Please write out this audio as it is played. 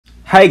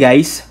Hi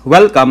guys!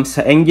 Welcome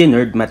sa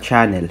enginerdmath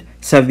channel.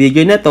 Sa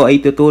video na to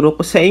ay tuturo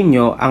ko sa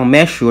inyo ang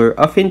measure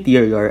of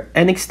interior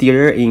and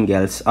exterior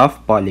angles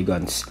of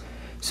polygons.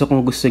 So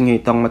kung gusto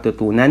nyo itong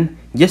matutunan,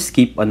 just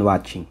keep on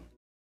watching.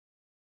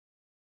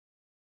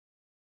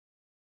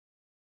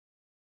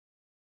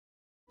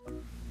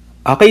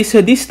 Okay, so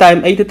this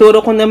time ay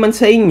tuturo ko naman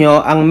sa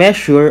inyo ang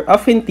measure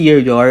of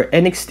interior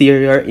and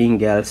exterior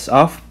angles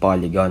of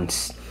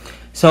polygons.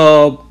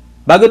 So,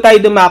 bago tayo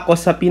dumako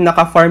sa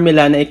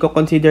pinaka-formula na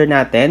i-consider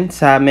natin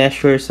sa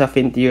measures of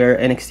interior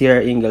and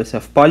exterior angles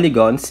of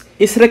polygons,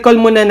 is recall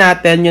muna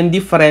natin yung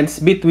difference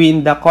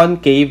between the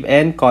concave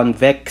and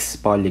convex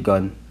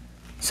polygon.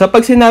 So,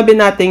 pag sinabi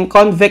natin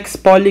convex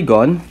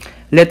polygon,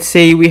 let's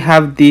say we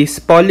have this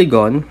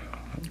polygon.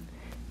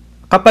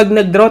 Kapag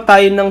nag-draw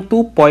tayo ng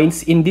 2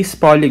 points in this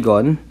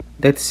polygon,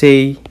 let's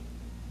say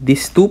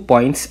these 2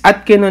 points,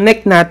 at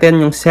kinonect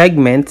natin yung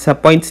segment sa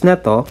points na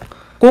to,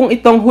 kung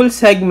itong whole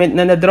segment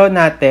na na-draw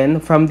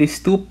natin from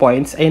these 2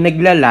 points ay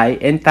naglalay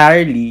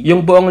entirely yung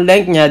buong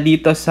length niya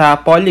dito sa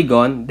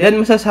polygon, then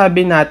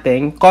masasabi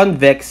natin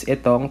convex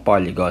itong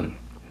polygon.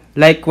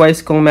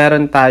 Likewise, kung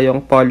meron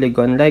tayong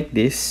polygon like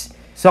this,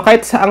 so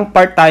kahit saang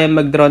part tayo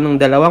mag-draw ng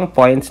dalawang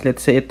points,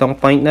 let's say itong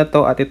point na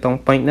to at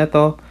itong point na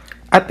to,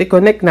 at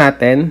i-connect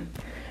natin,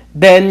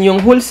 then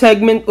yung whole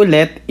segment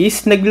ulit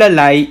is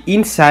naglalay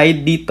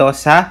inside dito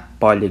sa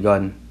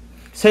polygon.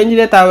 So, yun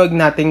yung tinatawag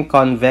nating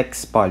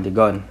convex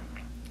polygon.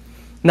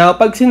 Now,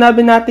 pag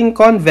sinabi nating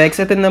convex,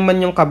 ito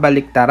naman yung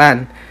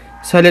kabaliktaran.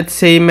 So, let's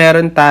say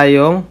meron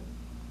tayong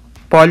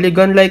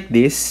polygon like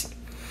this.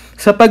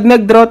 So, pag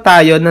nag-draw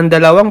tayo ng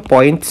dalawang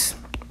points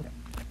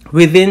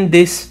within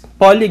this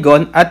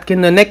polygon at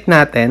kinonect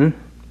natin,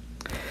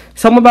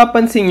 so,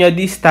 mapapansin nyo,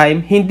 this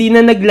time, hindi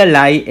na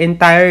naglalay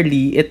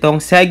entirely itong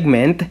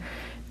segment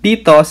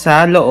dito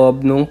sa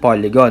loob ng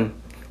polygon.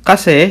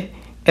 Kasi,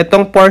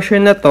 itong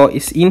portion na to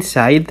is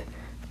inside,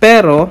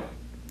 pero,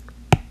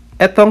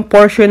 itong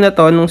portion na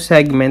to ng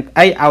segment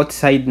ay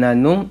outside na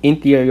nung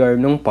interior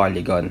ng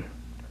polygon.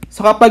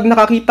 So, kapag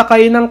nakakita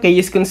kayo ng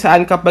case kung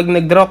saan kapag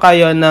nag-draw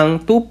kayo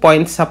ng 2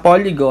 points sa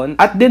polygon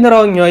at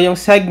dinraw nyo yung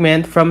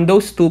segment from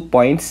those 2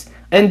 points,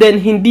 and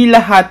then, hindi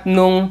lahat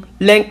nung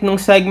length nung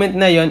segment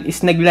na yon is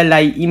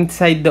naglalay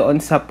inside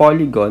doon sa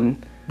polygon,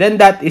 then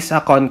that is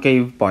a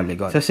concave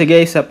polygon. So, sige,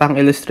 isa pang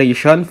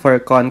illustration for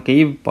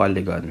concave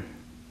polygon.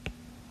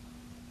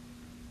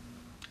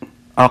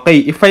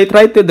 Okay, if I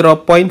try to draw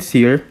points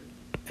here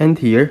and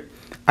here,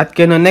 at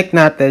kinonect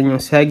natin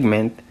yung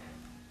segment,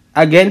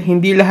 again,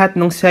 hindi lahat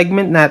nung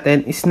segment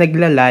natin is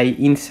naglalay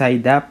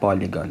inside the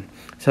polygon.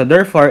 So,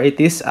 therefore, it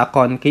is a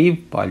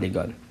concave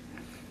polygon.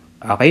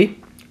 Okay?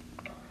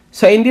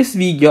 So, in this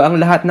video,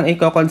 ang lahat ng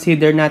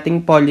i-consider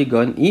nating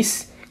polygon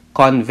is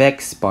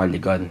convex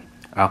polygon.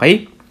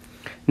 Okay?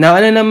 Now,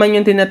 ano naman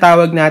yung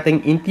tinatawag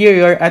nating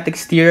interior at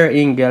exterior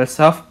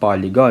angles of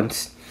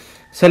polygons?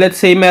 So,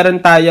 let's say meron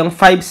tayong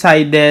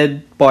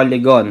 5-sided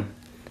polygon,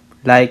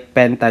 like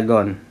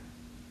pentagon.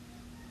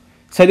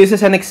 So, this is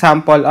an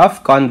example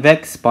of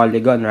convex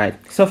polygon, right?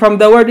 So,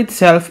 from the word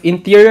itself,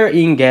 interior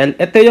angle,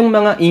 ito yung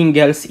mga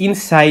angles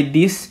inside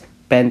this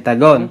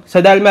pentagon. So,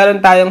 dahil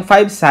meron tayong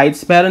 5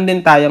 sides, meron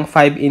din tayong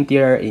 5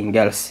 interior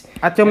angles.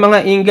 At yung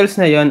mga angles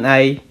na yon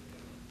ay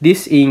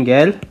this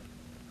angle,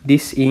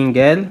 this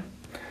angle,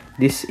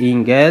 this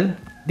angle,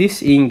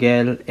 this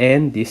angle,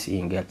 and this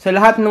angle. So,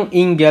 lahat ng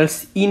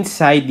angles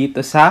inside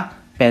dito sa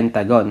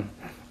pentagon.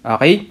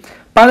 Okay?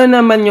 Paano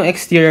naman yung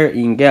exterior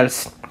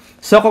angles?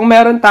 So, kung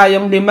meron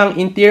tayong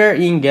 5 interior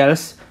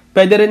angles,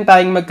 pwede rin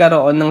tayong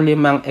magkaroon ng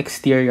 5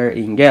 exterior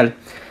angle.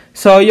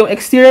 So, yung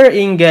exterior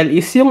angle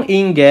is yung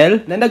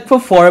angle na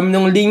nagpo-form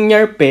ng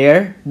linear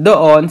pair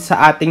doon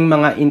sa ating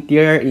mga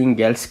interior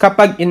angles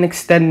kapag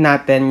in-extend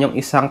natin yung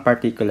isang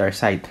particular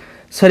side.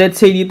 So,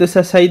 let's say dito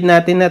sa side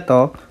natin na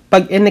to,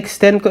 pag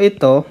in-extend ko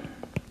ito,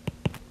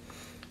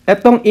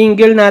 etong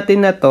angle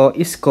natin na to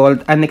is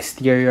called an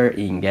exterior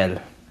angle.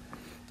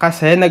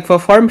 Kasi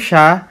nagpo-form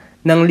siya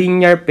ng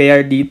linear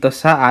pair dito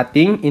sa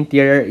ating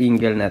interior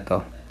angle na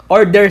to.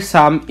 Or their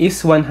sum is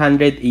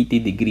 180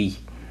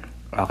 degree.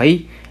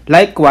 Okay?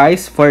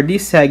 Likewise, for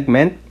this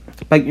segment,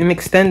 pag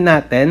in-extend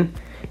natin,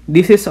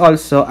 this is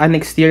also an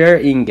exterior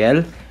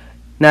angle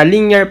na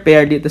linear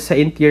pair dito sa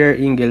interior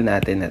angle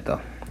natin na to.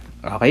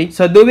 Okay?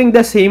 So, doing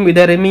the same with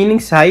the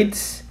remaining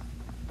sides.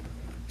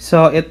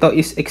 So, ito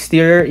is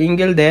exterior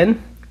angle din.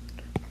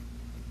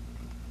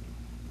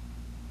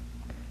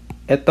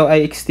 Ito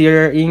ay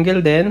exterior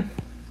angle din.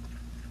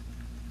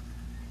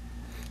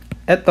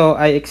 Ito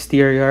ay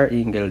exterior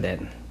angle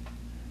din.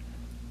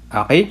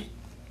 Okay?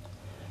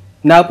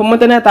 Now,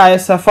 pumunta na tayo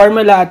sa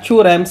formula at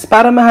theorems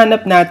para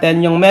mahanap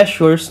natin yung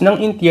measures ng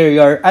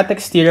interior at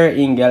exterior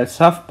angles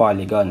of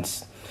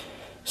polygons.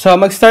 So,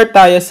 mag-start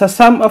tayo sa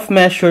sum of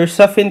measures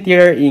of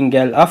interior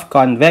angle of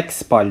convex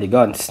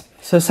polygons.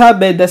 So,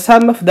 sabi, the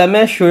sum of the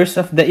measures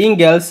of the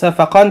angles of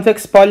a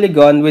convex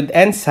polygon with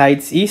end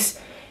sides is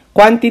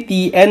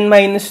quantity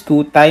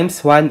n-2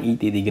 times 180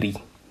 degree.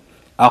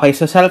 Okay,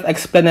 so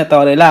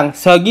self-explanatory lang.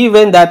 So,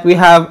 given that we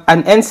have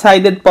an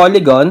n-sided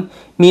polygon,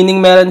 meaning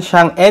meron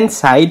siyang n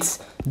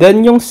sides,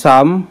 then yung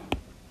sum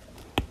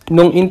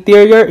nung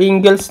interior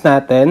angles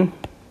natin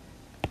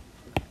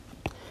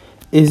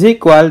is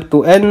equal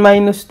to n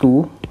minus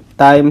 2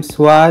 times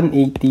 180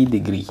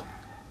 degree.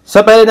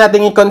 So, pwede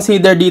natin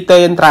i-consider dito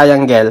yung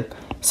triangle.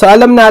 So,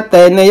 alam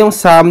natin na yung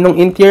sum ng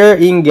interior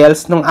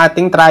angles ng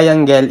ating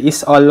triangle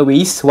is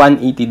always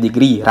 180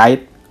 degree,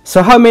 right?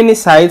 So, how many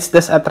sides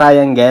does a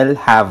triangle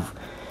have?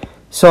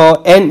 So,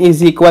 n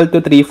is equal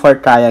to 3 for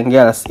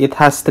triangles. It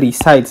has 3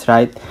 sides,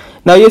 right?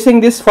 Now, using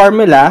this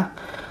formula,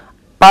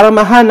 para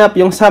mahanap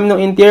yung sum ng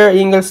interior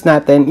angles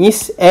natin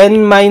is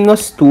n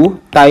minus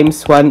 2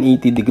 times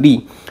 180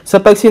 degree. So,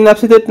 pag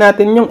sinubstitute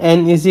natin yung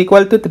n is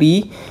equal to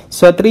 3,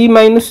 so 3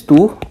 minus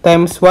 2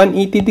 times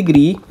 180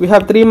 degree, we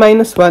have 3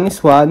 minus 1 is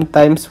 1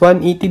 times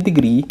 180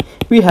 degree,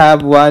 we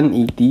have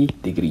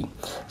 180 degree.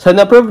 So,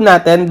 na-prove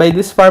natin by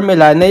this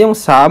formula na yung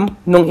sum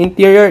ng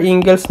interior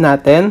angles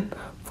natin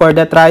for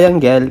the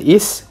triangle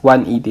is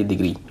 180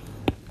 degree.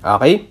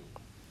 Okay?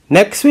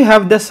 Next, we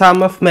have the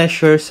sum of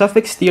measures of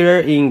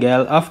exterior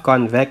angle of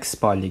convex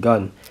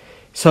polygon.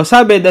 So,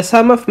 sabi, the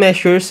sum of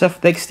measures of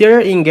the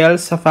exterior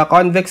angles of a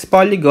convex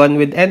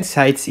polygon with end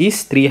sides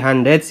is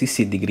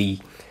 360 degree.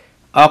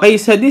 Okay,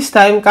 so this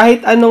time,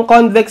 kahit anong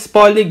convex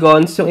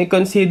polygons yung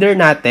i-consider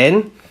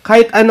natin,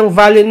 kahit anong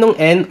value ng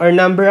n or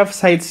number of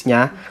sides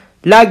niya,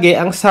 lagi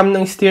ang sum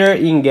ng exterior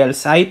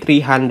angles ay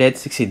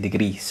 360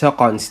 degree. So,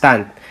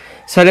 constant.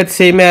 So, let's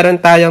say meron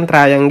tayong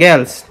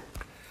triangles.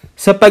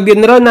 So, pag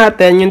dinraw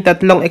natin yung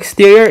tatlong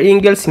exterior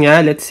angles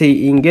niya, let's say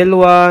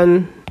angle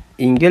 1,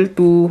 angle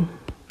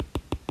 2,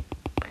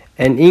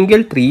 and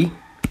angle 3.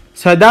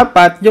 So,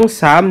 dapat yung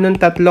sum ng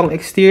tatlong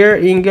exterior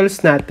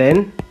angles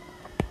natin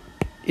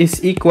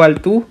is equal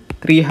to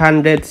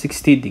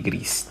 360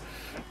 degrees.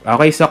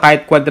 Okay, so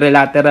kahit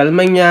quadrilateral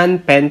man yan,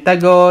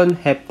 pentagon,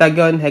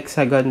 heptagon,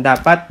 hexagon,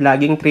 dapat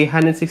laging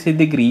 360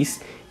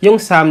 degrees yung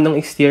sum ng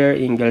exterior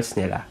angles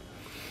nila.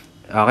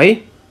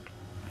 Okay?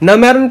 Na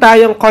meron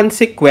tayong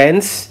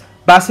consequence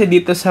base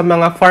dito sa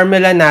mga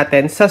formula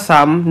natin sa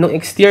sum ng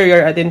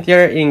exterior at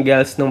interior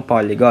angles ng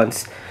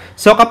polygons.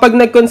 So, kapag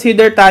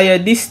nag-consider tayo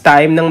this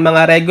time ng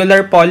mga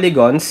regular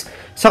polygons,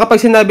 so kapag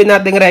sinabi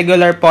natin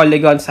regular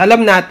polygons,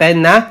 alam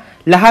natin na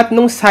lahat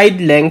ng side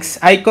lengths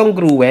ay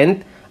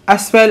congruent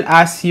as well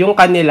as yung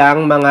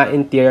kanilang mga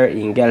interior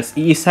angles.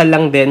 Iisa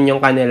lang din yung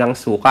kanilang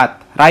sukat,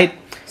 right?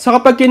 So,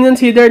 kapag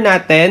kinonsider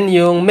natin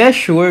yung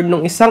measure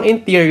ng isang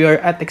interior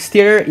at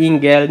exterior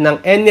angle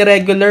ng any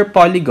regular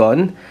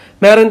polygon,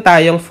 meron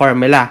tayong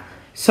formula.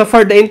 So,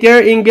 for the interior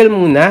angle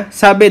muna,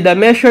 sabi the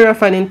measure of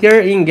an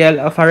interior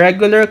angle of a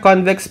regular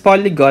convex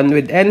polygon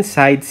with n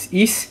sides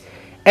is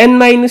n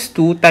minus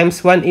 2 times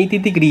 180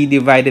 degree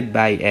divided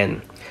by n.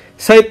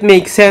 So, it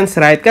makes sense,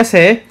 right?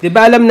 Kasi, di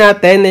ba alam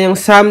natin na yung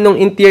sum ng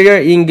interior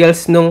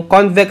angles ng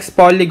convex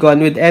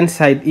polygon with n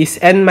side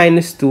is n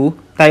minus 2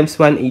 times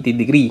 180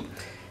 degree.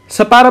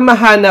 So, para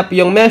mahanap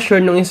yung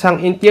measure ng isang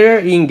interior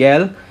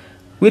angle,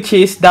 which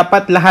is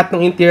dapat lahat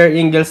ng interior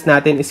angles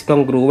natin is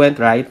congruent,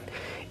 right?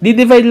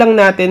 Di-divide lang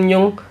natin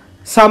yung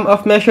sum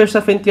of measures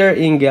of interior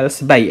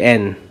angles by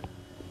n.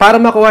 Para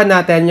makuha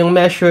natin yung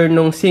measure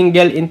ng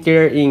single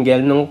interior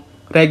angle ng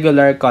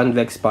regular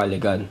convex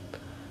polygon.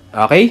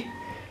 Okay?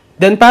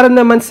 Then, para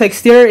naman sa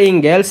exterior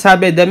angle,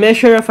 sabi, the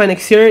measure of an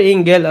exterior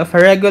angle of a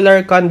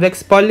regular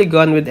convex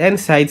polygon with n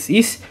sides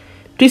is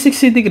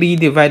 360 degree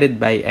divided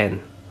by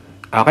n.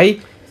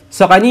 Okay?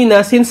 So,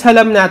 kanina, since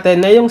alam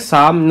natin na yung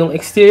sum ng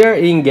exterior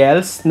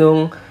angles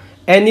ng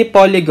any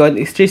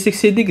polygon is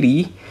 360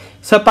 degree,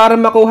 so, para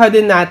makuha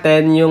din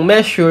natin yung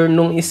measure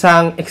ng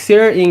isang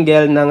exterior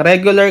angle ng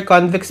regular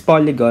convex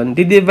polygon,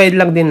 di-divide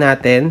lang din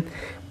natin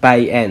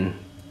by n.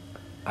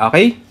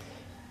 Okay?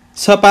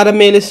 So, para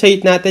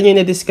ma-illustrate natin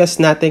yung na-discuss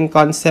natin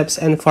concepts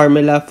and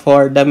formula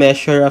for the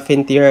measure of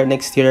interior and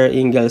exterior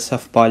angles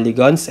of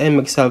polygons, and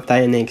mag-solve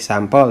tayo ng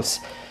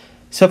examples.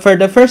 So, for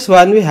the first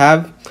one, we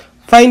have,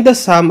 find the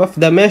sum of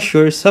the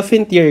measures of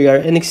interior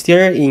and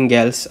exterior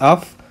angles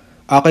of,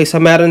 okay, so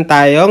meron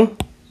tayong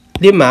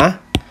 5.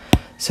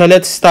 So,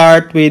 let's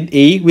start with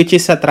A, which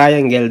is a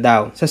triangle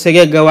daw. So,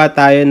 sige, gawa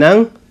tayo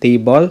ng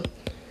table.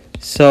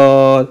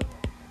 So,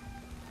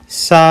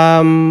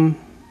 sum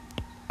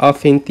of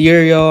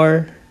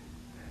interior,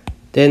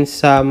 then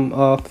sum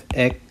of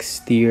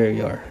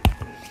exterior.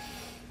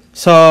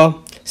 So,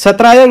 sa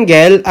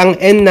triangle, ang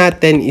n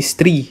natin is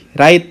 3,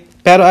 right?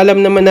 Pero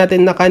alam naman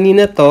natin na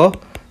kanina to,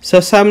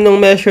 so sum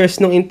ng measures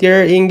ng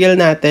interior angle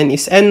natin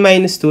is n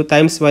minus 2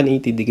 times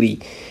 180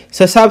 degree.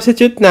 So,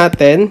 substitute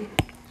natin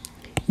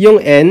yung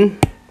n,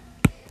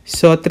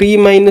 so 3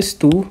 minus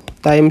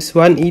 2 times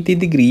 180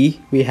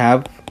 degree, we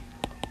have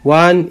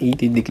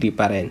 180 degree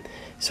pa rin.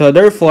 So,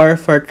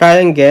 therefore, for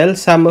triangle,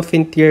 sum of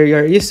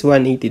interior is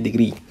 180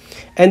 degree.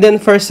 And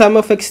then, for sum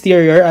of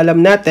exterior,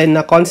 alam natin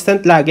na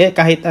constant lagi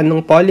kahit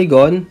anong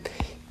polygon,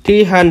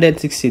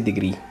 360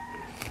 degree.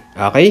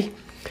 Okay?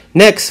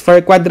 Next, for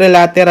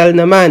quadrilateral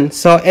naman.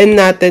 So, n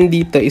natin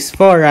dito is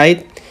 4,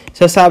 right?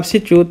 So,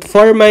 substitute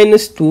 4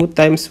 minus 2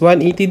 times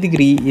 180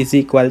 degree is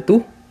equal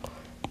to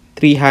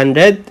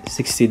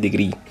 360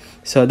 degree.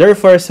 So,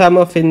 therefore, sum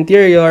of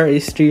interior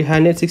is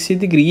 360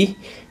 degree.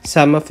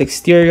 Sum of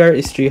exterior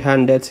is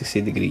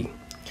 360 degree.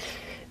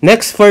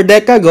 Next, for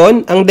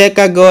decagon, ang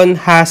decagon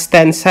has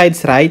 10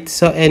 sides, right?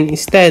 So, n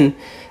is 10.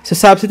 So,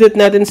 substitute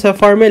natin sa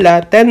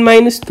formula, 10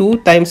 minus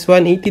 2 times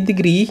 180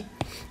 degree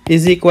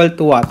is equal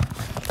to what?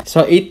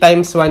 So, 8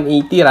 times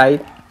 180,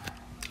 right?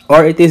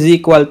 Or it is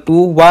equal to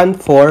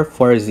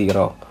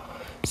 1440.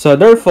 So,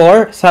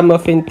 therefore, sum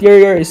of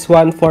interior is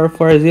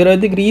 1440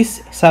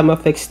 degrees. Sum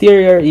of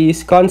exterior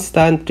is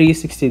constant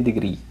 360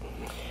 degree.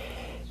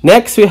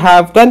 Next, we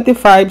have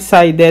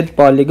 25-sided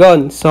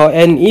polygon. So,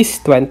 n is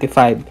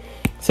 25.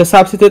 So,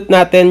 substitute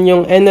natin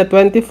yung n na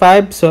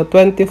 25. So,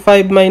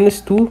 25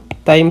 minus 2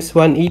 times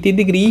 180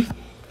 degree.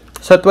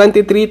 So,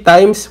 23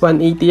 times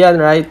 180 yan,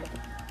 right?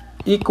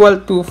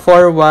 Equal to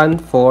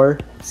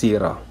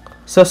 4140.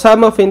 So,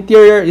 sum of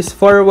interior is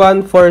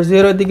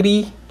 4140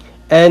 degree.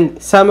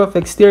 And sum of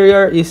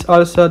exterior is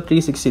also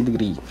 360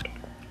 degree.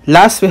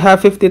 Last, we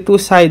have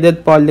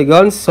 52-sided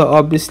polygons. So,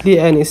 obviously,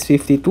 n is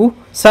 52.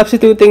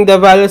 Substituting the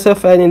values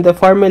of n in the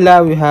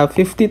formula, we have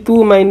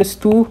 52 minus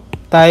 2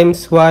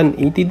 times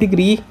 180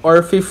 degree,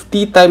 or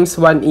 50 times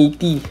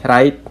 180,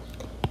 right?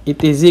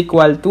 It is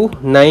equal to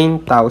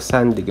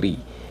 9,000 degree.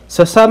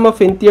 So, sum of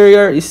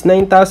interior is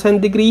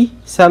 9,000 degree.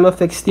 Sum of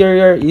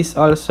exterior is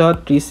also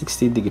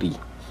 360 degree.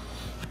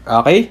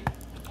 Okay?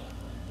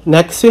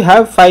 Next, we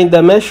have find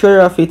the measure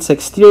of its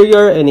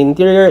exterior and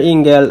interior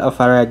angle of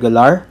a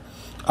regular.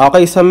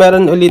 Okay, so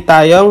meron ulit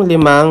tayong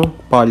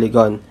 5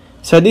 polygon.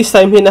 So, this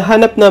time,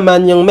 hinahanap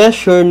naman yung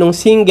measure ng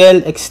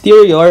single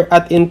exterior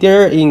at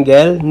interior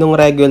angle ng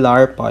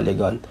regular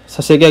polygon. So,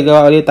 sige,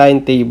 gawa ulit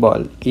tayong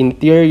table.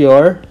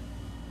 Interior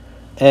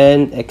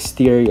and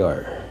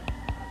exterior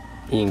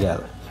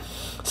angle.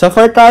 So,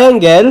 for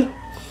triangle,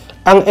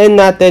 ang n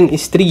natin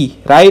is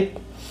 3, right?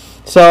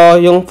 So,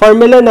 yung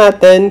formula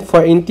natin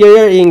for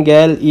interior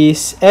angle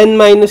is n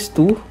minus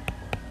 2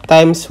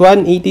 times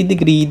 180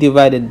 degree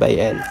divided by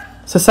n.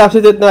 So,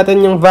 substitute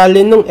natin yung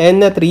value ng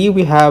n na 3.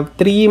 We have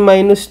 3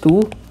 minus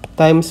 2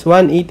 times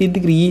 180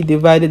 degree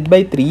divided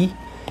by 3.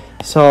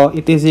 So,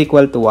 it is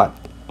equal to what?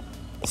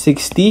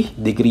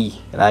 60 degree,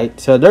 right?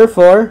 So,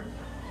 therefore,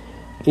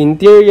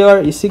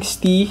 interior is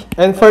 60.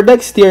 And for the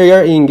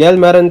exterior angle,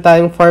 meron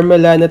tayong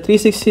formula na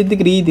 360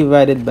 degree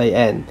divided by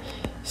n.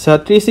 So,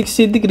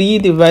 360 degree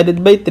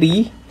divided by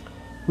 3,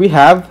 we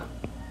have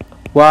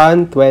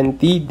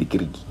 120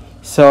 degree.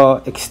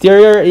 So,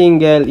 exterior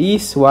angle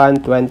is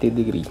 120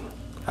 degree.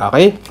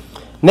 Okay?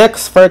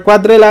 Next, for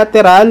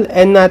quadrilateral,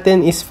 n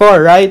natin is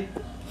 4, right?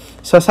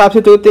 So,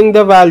 substituting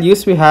the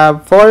values, we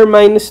have 4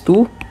 minus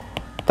 2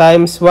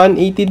 times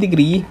 180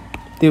 degree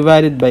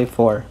divided by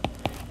 4.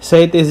 So,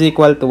 it is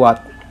equal to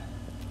what?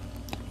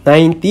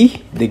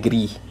 90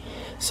 degree.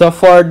 So,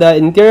 for the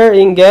interior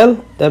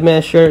angle, the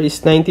measure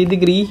is 90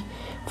 degree.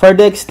 For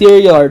the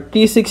exterior,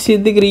 360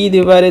 degree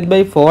divided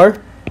by 4,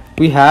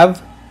 we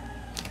have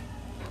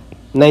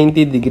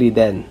 90 degree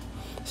then.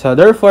 So,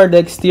 therefore,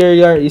 the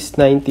exterior is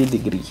 90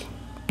 degree.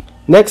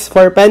 Next,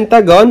 for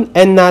pentagon,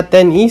 n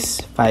natin is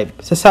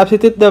 5. So,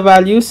 substitute the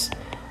values.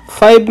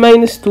 5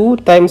 minus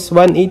 2 times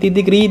 180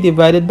 degree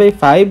divided by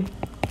 5,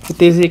 it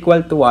is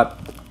equal to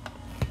what?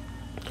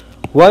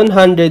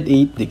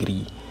 108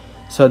 degree.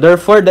 So,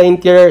 therefore, the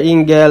interior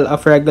angle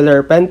of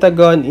regular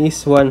pentagon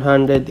is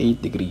 108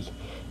 degree.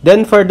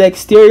 Then, for the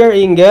exterior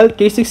angle,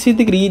 360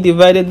 degree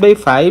divided by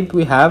 5,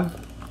 we have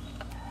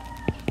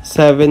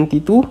 72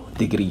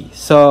 degree.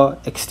 So,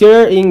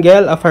 exterior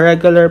angle of a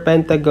regular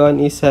pentagon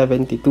is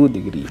 72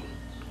 degree.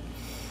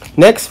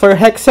 Next, for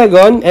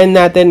hexagon, n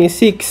natin is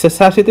 6. So,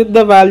 substitute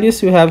the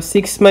values. We have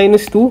 6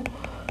 minus 2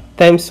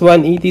 times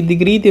 180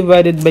 degree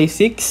divided by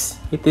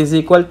 6. It is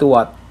equal to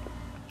what?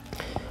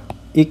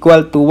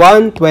 Equal to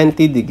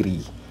 120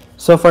 degree.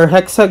 So, for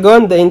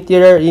hexagon, the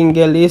interior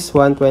angle is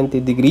 120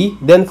 degree.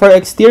 Then, for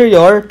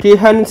exterior,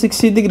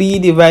 360 degree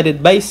divided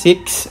by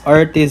 6,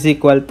 or it is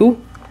equal to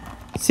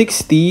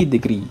 60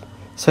 degree.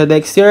 So, the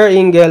exterior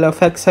angle of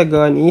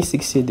hexagon is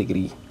 60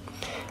 degree.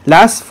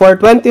 Last, for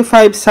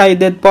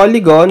 25-sided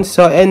polygon,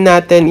 so n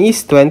natin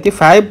is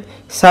 25.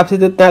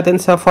 Substitute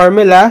natin sa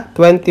formula,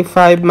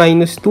 25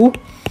 minus 2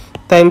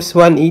 times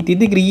 180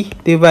 degree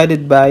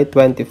divided by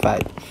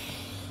 25.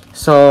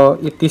 So,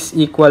 it is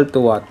equal to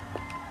what?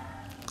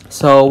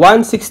 So,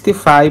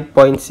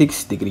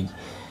 165.6 degree.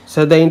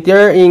 So, the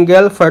interior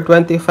angle for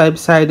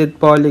 25-sided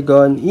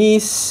polygon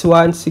is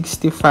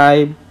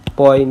 165.6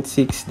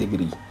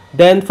 degree.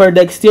 Then, for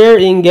the exterior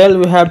angle,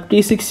 we have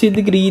 360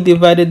 degree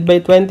divided by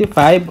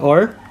 25,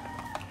 or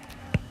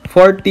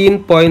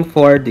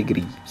 14.4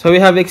 degree. So, we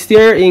have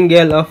exterior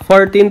angle of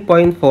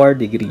 14.4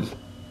 degree.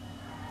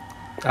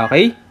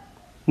 Okay?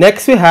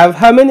 Next, we have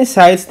how many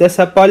sides does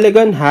a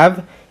polygon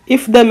have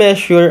if the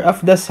measure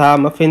of the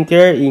sum of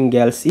interior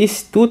angles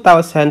is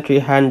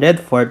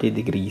 2,340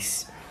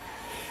 degrees.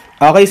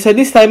 Okay, so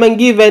this time ang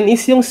given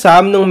is yung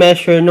sum ng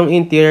measure ng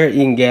interior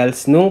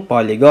angles ng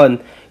polygon.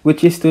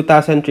 which is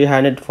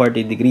 2,340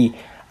 degree.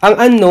 Ang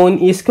unknown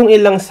is kung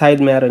ilang side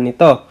meron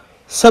ito.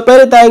 So,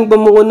 pwede tayong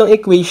bumuo ng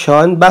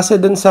equation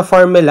base dun sa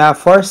formula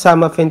for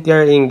sum of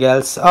interior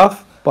angles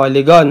of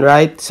polygon,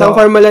 right? So, ang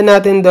formula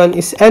natin doon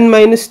is n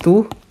minus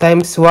 2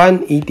 times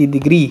 180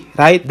 degree,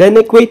 right? Then,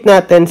 equate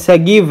natin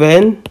sa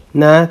given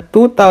na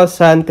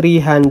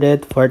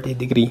 2,340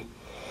 degree.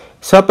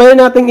 So, pwede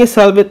natin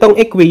isolve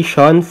itong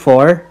equation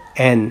for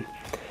n.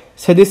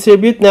 So,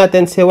 distribute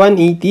natin si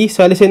 180.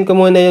 So, alisin ko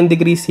muna yung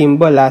degree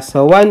symbol, ha?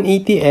 So,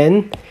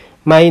 180n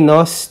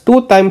minus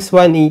 2 times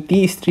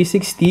 180 is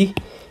 360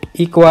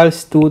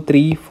 equals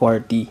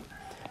 2340.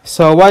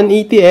 So,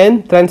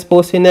 180n,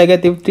 transpose yung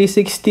negative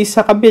 360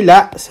 sa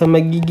kabila, so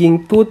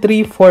magiging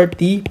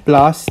 2340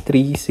 plus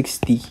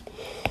 360.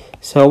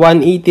 So,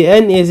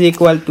 180n is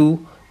equal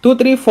to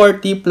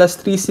 2340 plus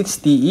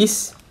 360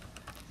 is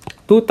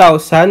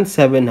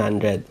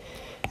 2,700.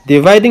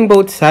 Dividing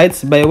both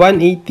sides by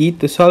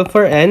 180 to solve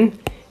for n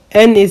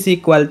is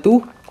equal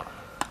to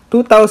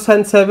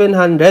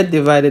 2,700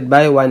 divided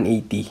by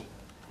 180.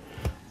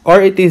 Or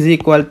it is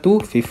equal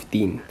to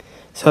 15.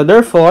 So,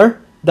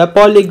 therefore, the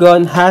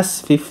polygon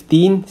has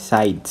 15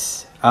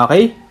 sides.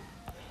 Okay?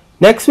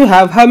 Next, we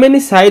have how many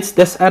sides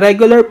does a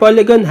regular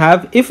polygon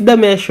have if the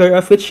measure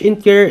of each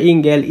interior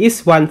angle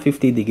is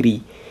 150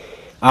 degree.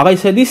 Okay,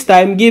 so this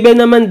time, given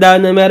naman daw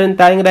na meron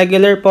tayong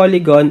regular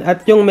polygon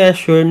at yung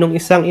measure ng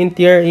isang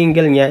interior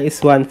angle niya is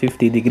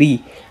 150 degree.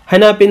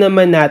 Hanapin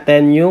naman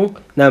natin yung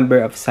number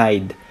of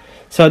side.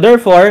 So,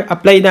 therefore,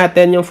 apply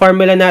natin yung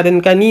formula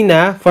natin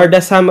kanina for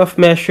the sum of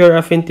measure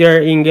of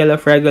interior angle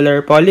of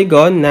regular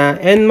polygon na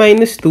n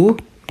minus 2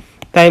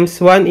 times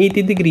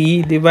 180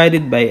 degree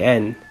divided by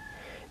n.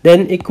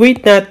 Then,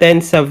 equate natin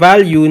sa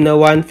value na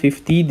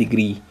 150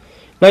 degree.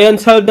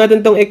 Ngayon, solve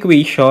natin tong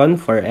equation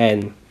for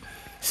n.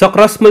 So,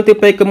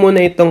 cross-multiply ko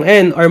muna itong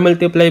n or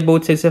multiply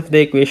both sides of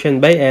the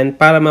equation by n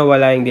para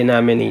mawala yung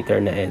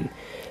denominator na n.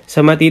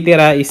 So,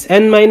 matitira is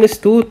n minus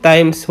 2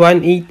 times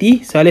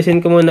 180. So,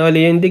 alisin ko muna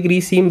ulit yung degree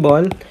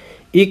symbol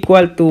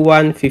equal to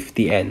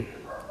 150n.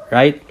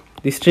 Right?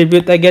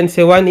 Distribute again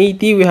si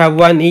 180. We have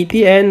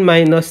 180n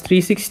minus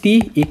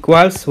 360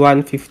 equals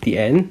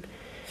 150n.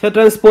 So,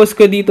 transpose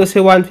ko dito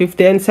si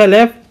 150n sa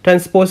left.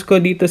 Transpose ko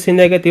dito si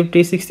negative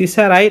 360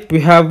 sa right.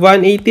 We have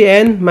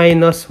 180n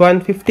minus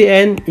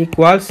 150n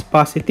equals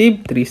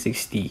positive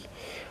 360.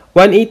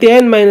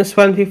 180n minus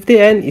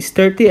 150n is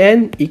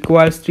 30n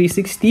equals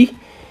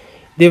 360.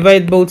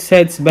 Divide both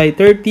sides by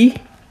 30.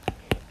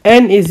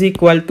 N is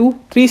equal to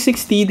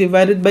 360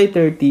 divided by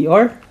 30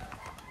 or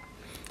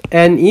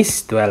n is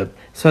 12.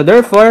 So,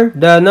 therefore,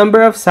 the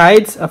number of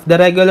sides of the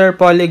regular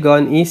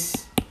polygon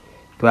is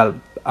 12.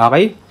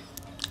 Okay?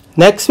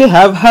 Next, we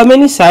have how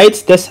many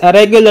sides does a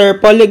regular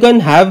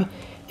polygon have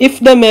if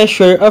the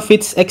measure of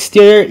its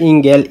exterior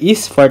angle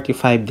is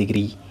 45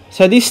 degree.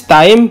 So, this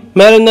time,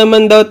 meron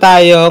naman daw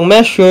tayong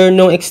measure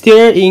ng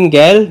exterior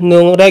angle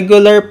ng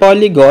regular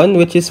polygon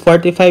which is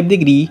 45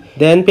 degree.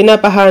 Then,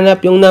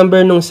 pinapahanap yung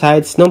number ng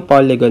sides ng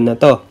polygon na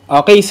to.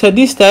 Okay, so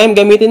this time,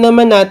 gamitin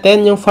naman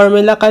natin yung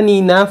formula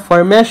kanina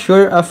for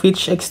measure of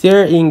each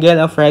exterior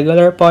angle of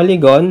regular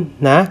polygon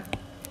na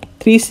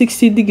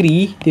 360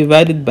 degree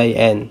divided by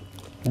n.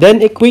 Then,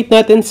 equate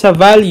natin sa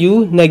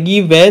value na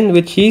given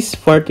which is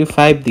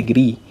 45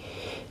 degree.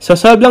 So,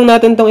 solve lang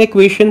natin tong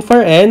equation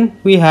for n.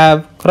 We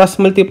have cross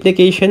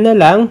multiplication na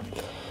lang.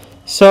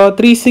 So,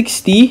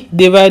 360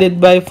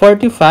 divided by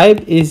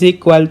 45 is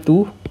equal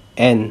to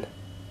n.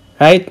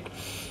 Right?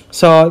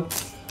 So,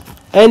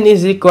 n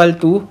is equal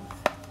to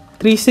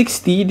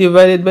 360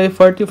 divided by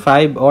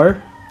 45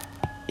 or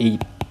 8.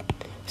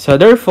 So,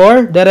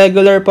 therefore, the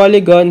regular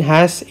polygon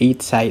has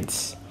 8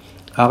 sides.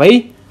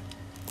 Okay?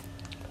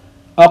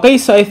 Okay,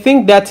 so I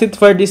think that's it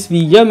for this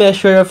video,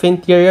 measure of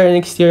interior and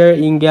exterior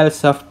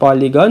angles of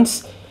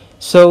polygons.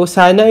 So,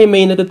 sana ay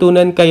may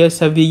natutunan kayo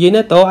sa video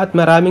na to at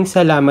maraming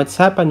salamat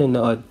sa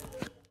panonood.